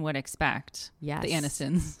Chilton would expect. Yes. The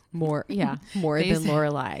Anisons. More than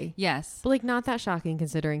Lorelai. Yes. But like, not that shocking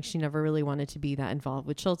considering she never really wanted to be that involved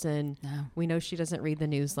with Chilton. No. We know she doesn't read the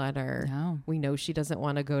newsletter. No. We know she doesn't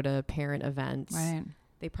want to go to parent events. Right.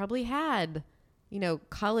 They probably had,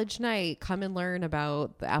 college night, come and learn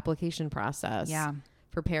about the application process Yeah.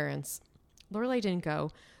 for parents. Lorelai didn't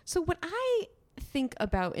go. So what I think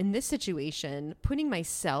about in this situation, putting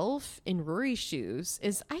myself in Rory's shoes,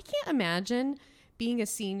 is I can't imagine being a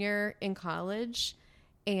senior in college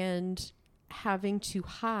and having to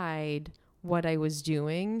hide what I was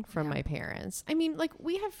doing from my parents. I mean, like,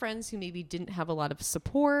 we have friends who maybe didn't have a lot of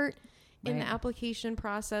support in the application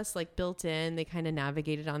process, like built in. They kind of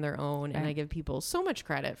navigated on their own. And I give people so much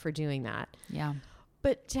credit for doing that. Yeah.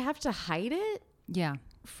 But to have to hide it Yeah.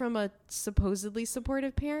 from a supposedly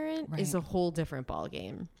supportive parent is a whole different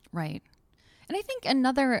ballgame. Right. And I think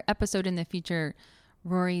another episode in the future,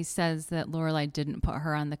 Rory says that Lorelai didn't put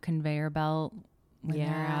her on the conveyor belt when they're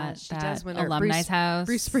at she that does when they're at alumni's house.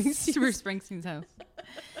 Bruce Springsteen's. Bruce Springsteen's house.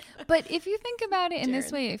 But if you think about it in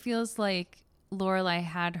this way, it feels like Lorelai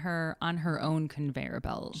had her on her own conveyor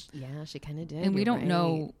belt. Yeah, she kind of did. And we don't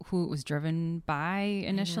know who it was driven by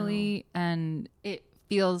initially. And it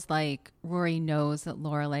feels like Rory knows that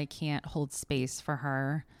Lorelai can't hold space for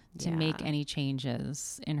her to make any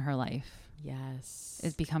changes in her life. Yes.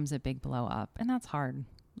 It becomes a big blow up. And that's hard.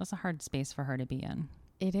 That's a hard space for her to be in.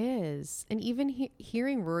 It is. And even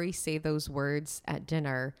hearing Rory say those words at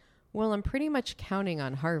dinner, well, I'm pretty much counting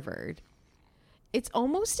on Harvard. It's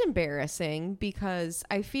almost embarrassing because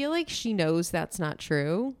I feel like she knows that's not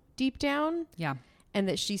true deep down. Yeah. And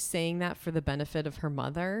that she's saying that for the benefit of her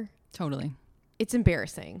mother. Totally. It's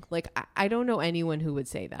embarrassing. Like, I don't know anyone who would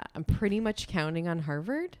say that. I'm pretty much counting on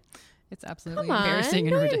Harvard. It's absolutely Come on. embarrassing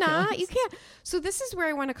and No, ridiculous. you're not. You can't. So this is where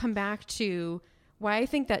I want to come back to why I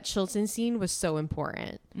think that Chilton scene was so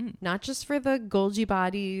important. Not just for the Golgi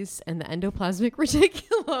bodies and the endoplasmic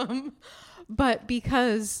reticulum, but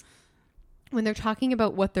because when they're talking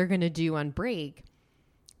about what they're going to do on break,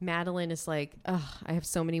 Madeline is like, "Ugh, I have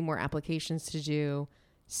so many more applications to do,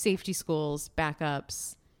 safety schools,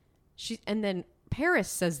 backups." And then Paris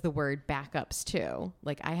says the word backups too.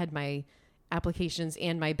 Like, I had my applications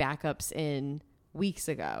and my backups in weeks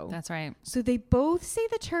ago. That's right. So they both say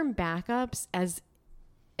the term backups as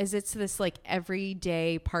it's this like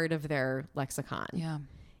everyday part of their lexicon. Yeah.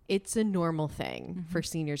 It's a normal thing for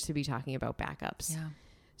seniors to be talking about backups. Yeah.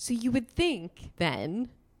 So you would think then,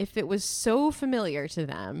 if it was so familiar to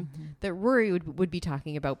them, that Rory would be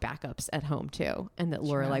talking about backups at home too, and that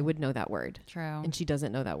Lorelai would know that word. True. And she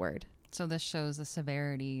doesn't know that word. So this shows the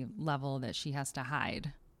severity level that she has to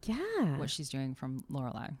hide Yeah. what she's doing from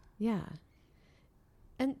Lorelai. Yeah.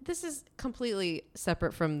 And this is completely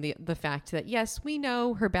separate from the fact that, yes, we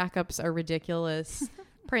know her backups are ridiculous.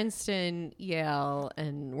 Princeton, Yale,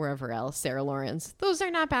 and wherever else, Sarah Lawrence. Those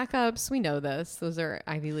are not backups. We know this. Those are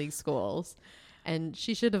Ivy League schools. And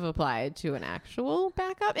she should have applied to an actual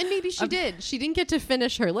backup. And maybe she did. She didn't get to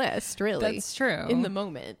finish her list, really. That's true. In the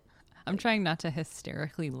moment. I'm trying not to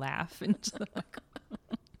hysterically laugh into the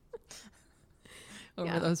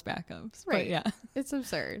over those backups. Right. But yeah. It's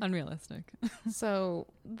absurd. Unrealistic. So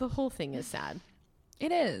the whole thing is sad.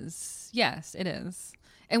 It is. Yes, it is.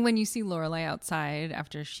 And when you see Lorelai outside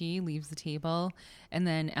after she leaves the table, and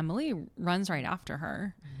then Emily runs right after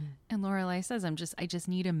her, and Lorelai says, I just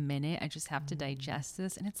need a minute. I just have to digest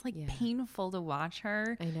this. And it's like painful to watch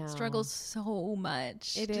her struggle so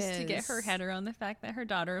much to get her head around the fact that her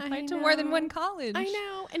daughter applied to more than one college. I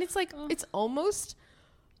know. And it's like, it's almost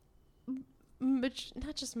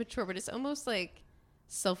not just mature, but it's almost like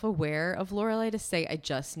self-aware of Lorelai to say, I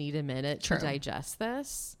just need a minute to digest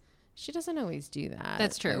this. She doesn't always do that.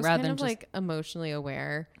 That's true. Rather Rather than than just like emotionally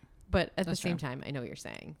aware, but at the same time, I know what you're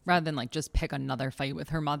saying. Rather than like just pick another fight with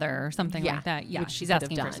her mother or something like that. Yeah, which she's she could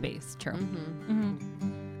asking have for done. space. True.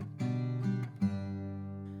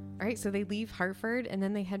 All right, so they leave Hartford and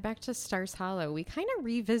then they head back to Stars Hollow. We kind of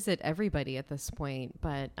revisit everybody at this point,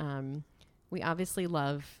 but we obviously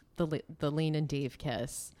love the Lane and Dave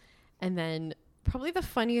kiss. And then probably the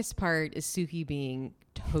funniest part is Suki being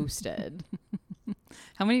toasted.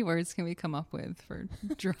 How many words can we come up with for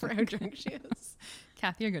drunk? For how drunk she is.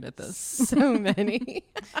 Kathy, you're good at this. So many.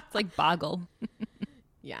 It's like boggle.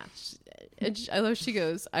 Yeah. I love she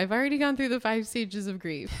goes, I've already gone through the 5 stages of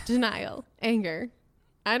grief. Denial, anger,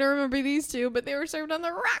 I don't remember these two, but they were served on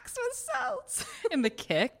the rocks with salt. And the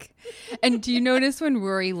kick. And do you notice when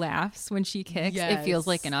Rory laughs when she kicks? It feels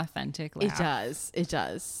like an authentic laugh. It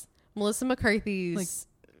does. Melissa McCarthy's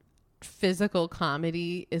physical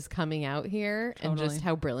comedy is coming out here, and just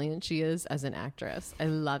how brilliant she is as an actress. I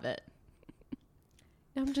love it.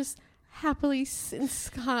 I'm just happily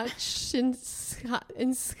ensconced in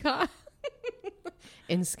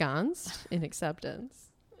acceptance.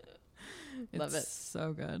 Love it.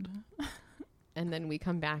 So good. And then we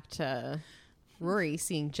come back to Rory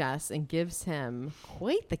seeing Jess and gives him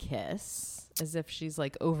quite the kiss, as if she's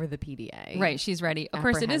like over the PDA. Right. She's ready. Of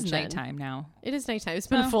course, it is nighttime now. It is nighttime. It's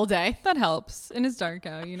been a full day. That helps. And it's dark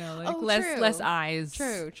out, less eyes.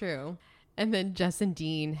 True. And then Jess and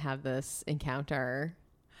Dean have this encounter.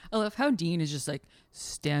 I love how Dean is just like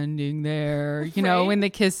standing there, when the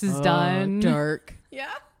kiss is done. Dark.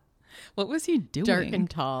 Yeah. What was he doing? Dark and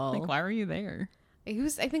tall. Like, why were you there? He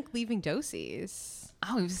was, I think, leaving Dosey's.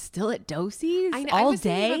 Oh, he was still at Dosey's all all day?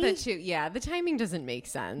 day? About that too. Yeah, the timing doesn't make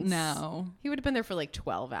sense. No. He would have been there for like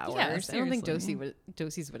 12 hours. Yeah, I don't think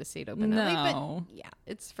Dosey's would have stayed open that late. But yeah,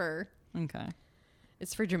 it's for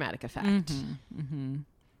dramatic effect. Mm-hmm.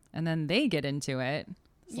 And then they get into it.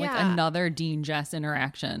 It's like another Dean-Jess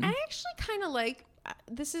interaction. I actually kind of like,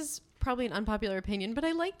 this is probably an unpopular opinion, but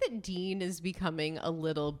I like that Dean is becoming a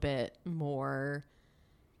little bit more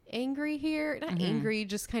angry here. Not angry,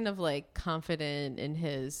 just kind of like confident in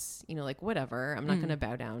his, like whatever. I'm not going to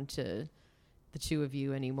bow down to the two of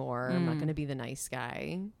you anymore. I'm not going to be the nice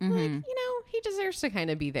guy. Like, he deserves to kind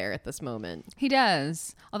of be there at this moment. He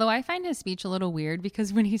does. Although I find his speech a little weird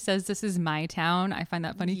because when he says this is my town, I find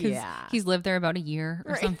that funny because he's lived there about a year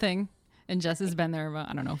or something. And Jess has been there about,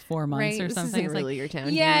 4 months or something. It's really your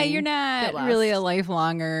town. Yeah, you're not really a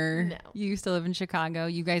lifelonger. No. You used to live in Chicago.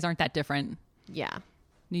 You guys aren't that different. Yeah.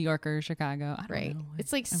 New Yorker, Chicago. I don't know.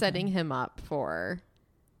 It's like setting him up for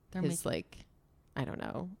his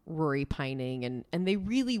Rory pining. And they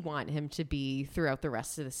really want him to be throughout the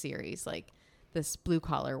rest of the series. Like this blue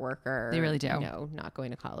collar worker. They really do. Not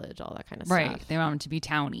going to college, all that kind of stuff. Stuff. They want him to be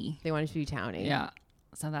towny. Yeah.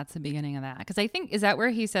 So that's the beginning of that. Because I think, is that where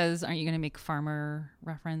he says, aren't you going to make farmer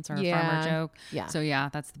reference or a farmer joke? Yeah. So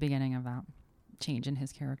that's the beginning of that change in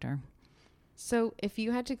his character. So if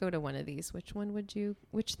you had to go to one of these, which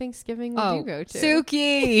Thanksgiving would you go to?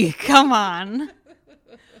 Suki. Come on.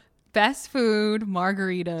 Best food,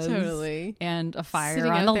 margaritas. Totally. And a fire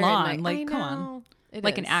on the lawn. Like, come on.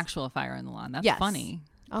 Like an actual fire on the lawn. That's funny.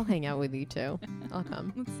 I'll hang out with you too. I'll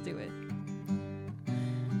come. Let's do it.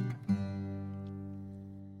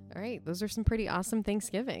 All right, those are some pretty awesome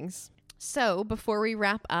Thanksgivings. So before we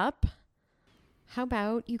wrap up, how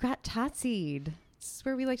about you got Totsied? This is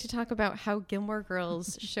where we like to talk about how Gilmore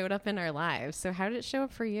Girls showed up in our lives. So how did it show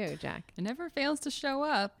up for you, Jack? It never fails to show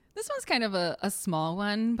up. This one's kind of a small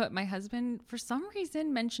one, but my husband, for some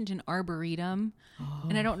reason, mentioned an arboretum. Oh.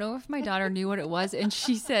 And I don't know if my daughter knew what it was. And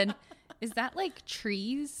she said, is that like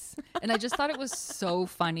trees? And I just thought it was so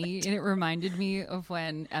funny. And it reminded me of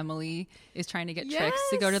when Emily is trying to get Trix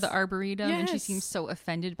to go to the arboretum. And she seems so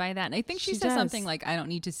offended by that. And I think she says something like, I don't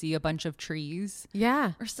need to see a bunch of trees.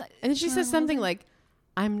 Yeah. And then she says something like,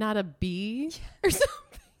 I'm not a bee or something.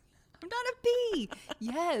 I'm not a bee.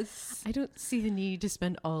 Yes. I don't see the need to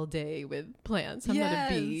spend all day with plants. I'm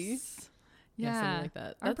not a bee. Yeah. Something like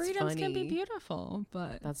that. That's Arboretums funny. can be beautiful,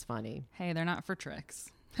 but that's funny. Hey, they're not for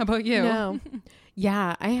Trix. How about you? No.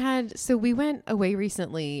 Yeah, so we went away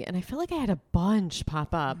recently and I feel like I had a bunch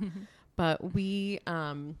pop up, but we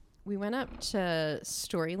went up to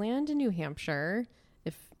Storyland in New Hampshire.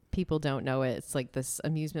 If people don't know it, it's like this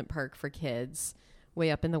amusement park for kids way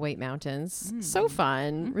up in the White Mountains. So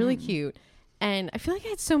fun, really cute. And I feel like I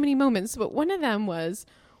had so many moments, but one of them was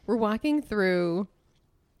we're walking through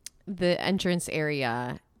the entrance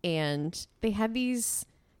area and they had these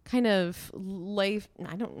kind of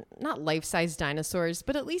not life-size dinosaurs,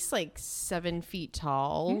 but at least like 7 feet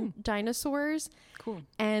tall dinosaurs. Cool.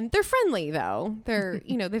 And they're friendly though. They're,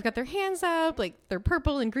 they've got their hands up, like they're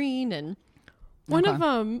purple and green. And one of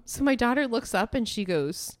them, so my daughter looks up and she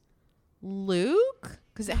goes, Luke?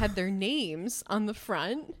 Because it had their names on the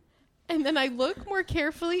front. And then I look more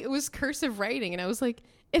carefully, it was cursive writing. And I was like,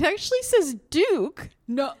 it actually says Duke.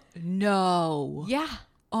 No. Yeah.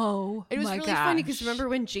 Oh, it was really funny because remember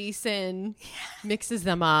when Jason mixes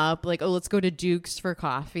them up, like, oh, let's go to Duke's for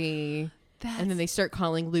coffee. And then they start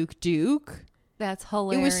calling Luke Duke. That's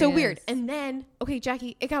hilarious. It was so weird. And then, okay,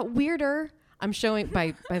 Jackie, it got weirder. I'm showing,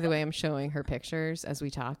 by the way, I'm showing her pictures as we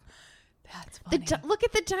talk. That's funny. Look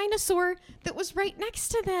at the dinosaur that was right next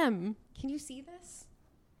to them. Can you see this?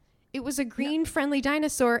 It was a green friendly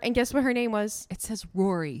dinosaur. And guess what her name was? It says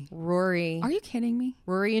Rory. Rory. Are you kidding me?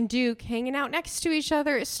 Rory and Duke hanging out next to each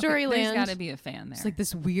other at Storyland. There's got to be a fan there. It's like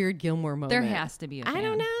this weird Gilmore moment. There has to be a fan. I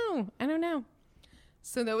don't know.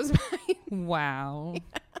 So that was mine. Wow.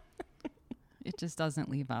 It just doesn't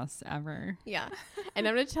leave us ever. Yeah. And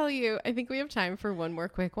I'm going to tell you, I think we have time for one more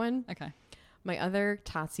quick one. Okay. My other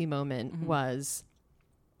Totsie moment was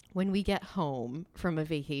when we get home from a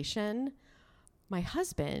vacation, my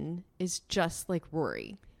husband is just like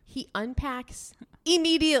Rory. He unpacks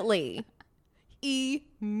immediately.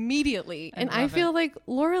 And I feel like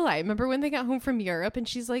Lorelai. Remember when they got home from Europe and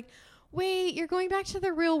she's like, wait, you're going back to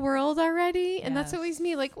the real world already? And that's always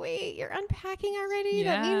me. Like, wait, you're unpacking already?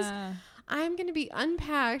 Yeah. That means I'm going to be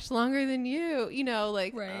unpacked longer than you. You know,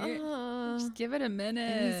 like, right. Just give it a minute.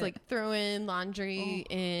 And he's like throwing laundry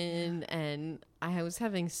in. And I was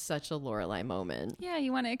having such a Lorelai moment. Yeah,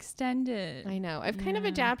 you want to extend it. I know. I've kind of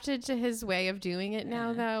adapted to his way of doing it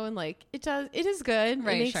now, though. And like, it is good.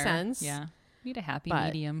 Right, it makes sense. Yeah. Need a happy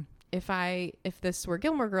medium. If this were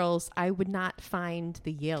Gilmore Girls, I would not find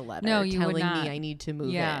the Yale letter telling me I need to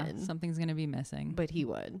move in. Something's going to be missing. But he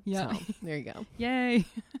would. Yeah. So there you go. Yay.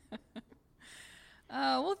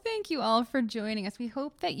 Well, thank you all for joining us. We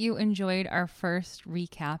hope that you enjoyed our first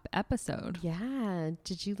recap episode. Yeah.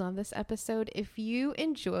 Did you love this episode? If you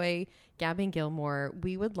enjoy Gabbing Gilmore,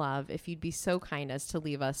 we would love if you'd be so kind as to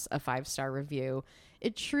leave us a 5-star review.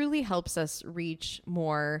 It truly helps us reach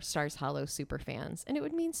more Stars Hollow super fans, and it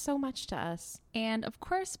would mean so much to us. And of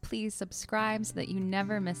course, please subscribe so that you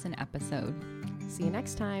never miss an episode. See you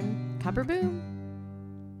next time. Copper boom.